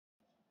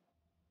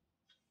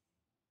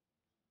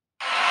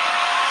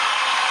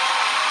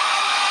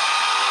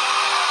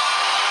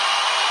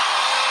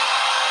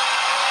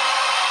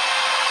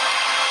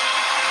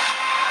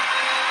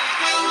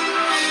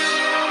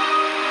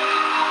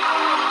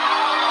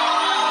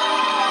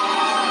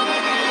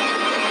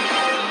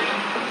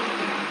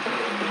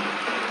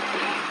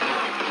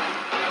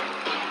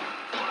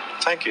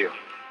thank you.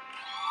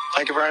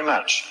 Thank you very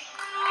much.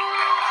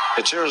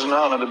 It's here as an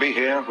honor to be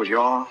here with you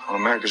all on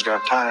America's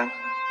Got Talent.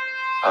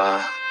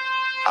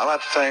 I'd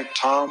like to thank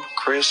Tom,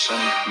 Chris,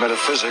 and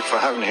Metaphysic for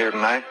having me here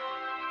tonight.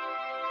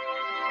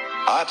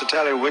 I have to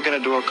tell you, we're going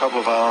to do a couple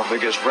of our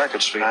biggest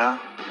records for you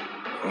now.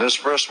 And this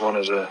first one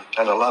is a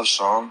tender love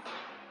song.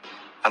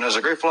 And as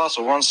a great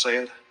philosopher once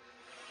said,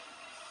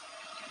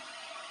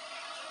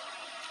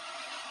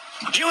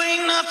 you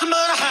ain't nothing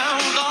but a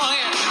hound dog,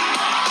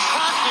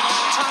 crying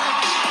all the time.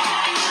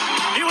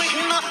 You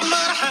ain't nothing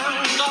but a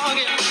hound dog,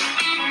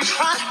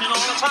 crying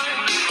all the time.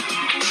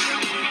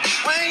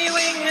 Well, you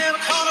ain't never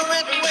caught a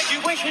red wake, you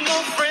ain't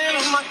no friend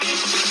of mine.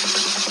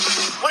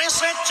 When you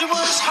said you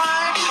was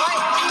high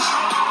class,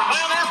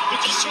 well, that was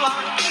just a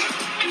lie.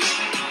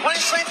 When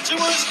you said you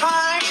was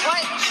high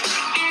class,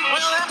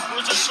 well, that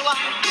was just a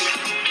lie.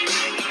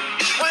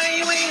 Well,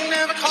 you ain't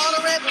never caught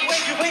a red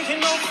wake, you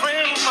ain't no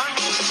friend of mine.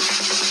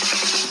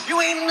 You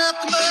ain't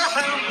nothing but a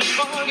hound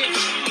dog,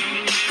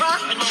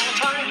 crying all the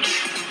time.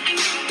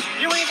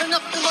 You ain't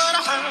nothing but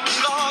a hound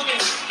dog,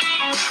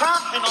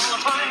 crying all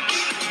the time.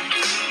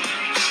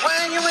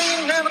 When you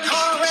ain't never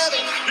caught a rabbit,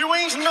 you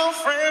ain't no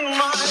friend of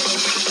mine.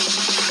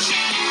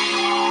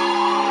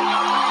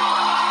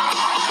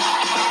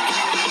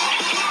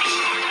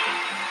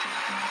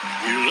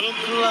 You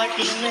look like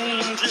an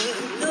angel.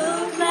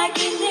 Look like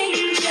an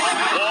angel.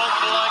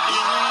 Walk like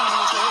an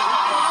angel.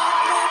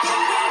 Walk like an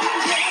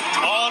angel.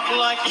 Talk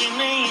like an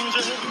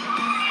angel.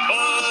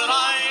 But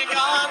I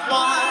got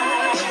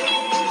wise.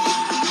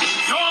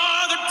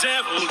 You're the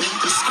devil in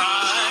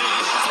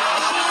disguise.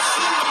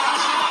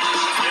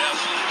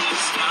 Devil in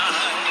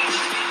disguise.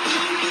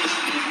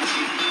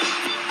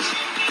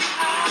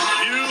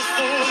 You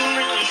fooled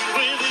me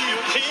with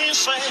your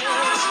kisses.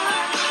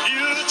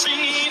 You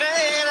cheated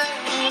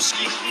and you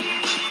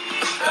schemed.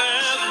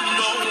 Heaven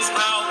knows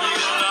how you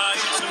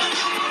lied to me.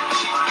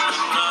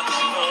 Not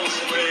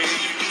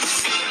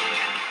always.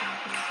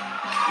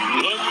 You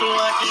look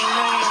like an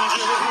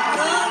angel.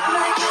 Look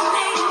like an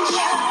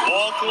angel.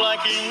 Walk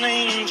like an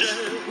angel.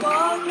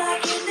 Walk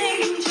like an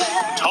angel.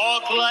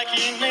 Talk like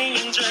an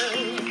angel.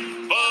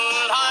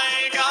 But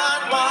I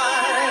got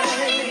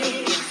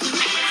wise.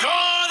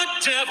 You're the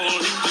devil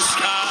in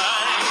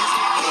disguise.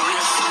 Oh,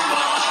 yes, you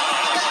are.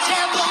 The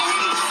devil in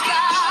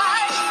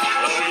disguise.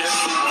 Oh, yes,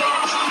 you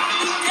are.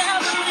 The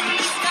devil in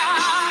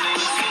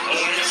disguise.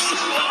 Oh, yes,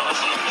 you are.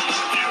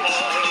 You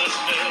are the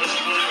devil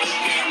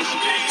in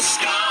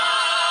disguise.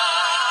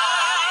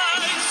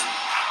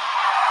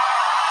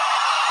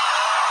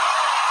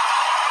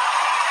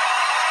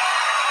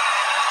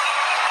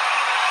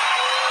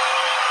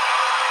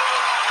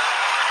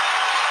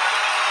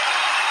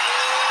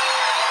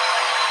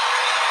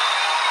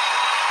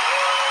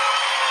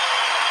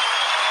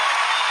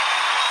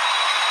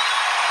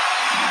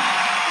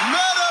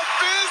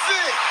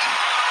 Metaphysic!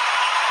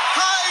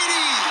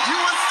 Heidi, you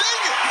were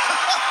singing!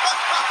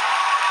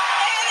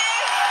 It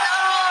is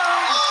so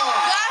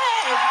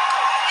good.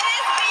 It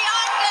is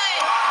beyond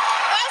good.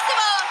 First of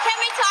all, can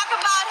we talk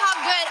about how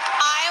good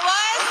I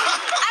was?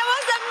 I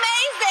was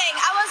amazing.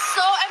 I was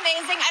so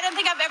amazing. I don't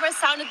think I've ever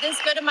sounded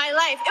this good in my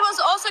life. It was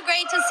also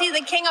great to see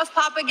the king of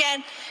pop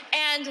again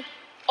and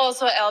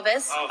also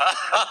Elvis. No,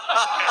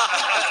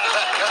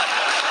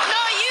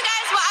 you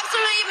guys were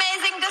absolutely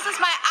amazing. This is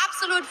my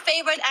absolute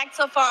favorite act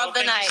so far of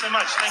the night. Thank you so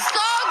much. Thank you.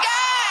 So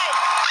good.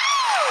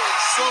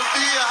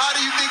 Sophia, how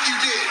do you think you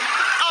did?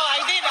 Oh,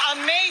 I did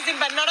amazing,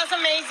 but not as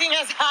amazing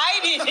as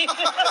Heidi. I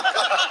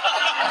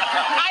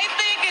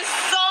think it's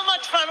so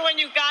much fun when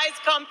you guys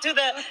come to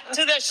the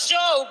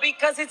show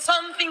because it's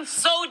something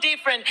so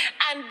different.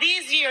 And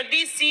this year,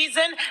 this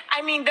season,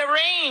 I mean, the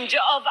range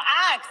of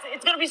acts,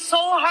 it's going to be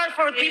so hard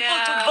for people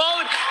to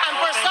vote and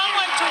for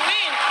someone to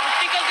win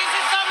because this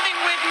is something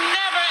we've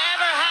never,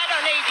 ever had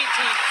on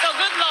AGT. So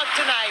good luck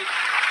tonight.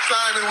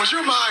 Simon, was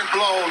your mind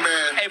blown,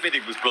 man?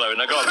 Everything was blown,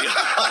 I gotta be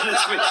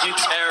honest with you,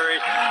 Terry.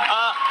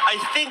 I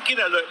think,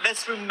 look,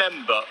 let's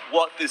remember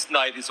what this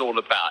night is all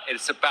about.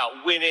 It's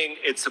about winning,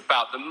 it's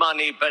about the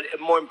money, but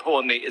more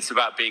importantly, it's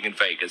about being in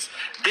Vegas.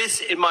 This,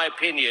 in my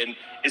opinion,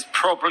 is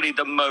probably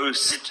the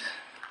most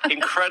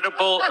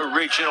incredible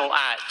original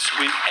act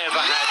we've ever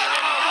had in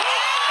any...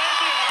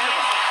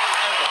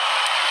 Ever.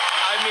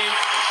 I mean,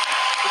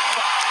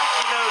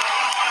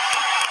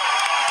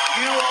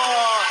 you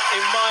are,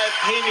 in my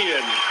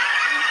opinion,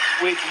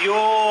 with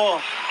your,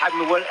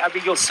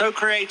 you're so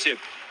creative.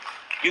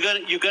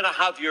 You're gonna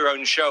have your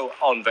own show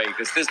on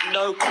Vegas. There's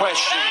no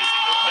question.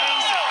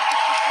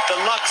 The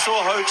Luxor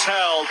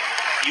Hotel.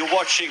 You're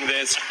watching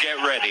this. Get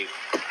ready.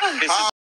 This is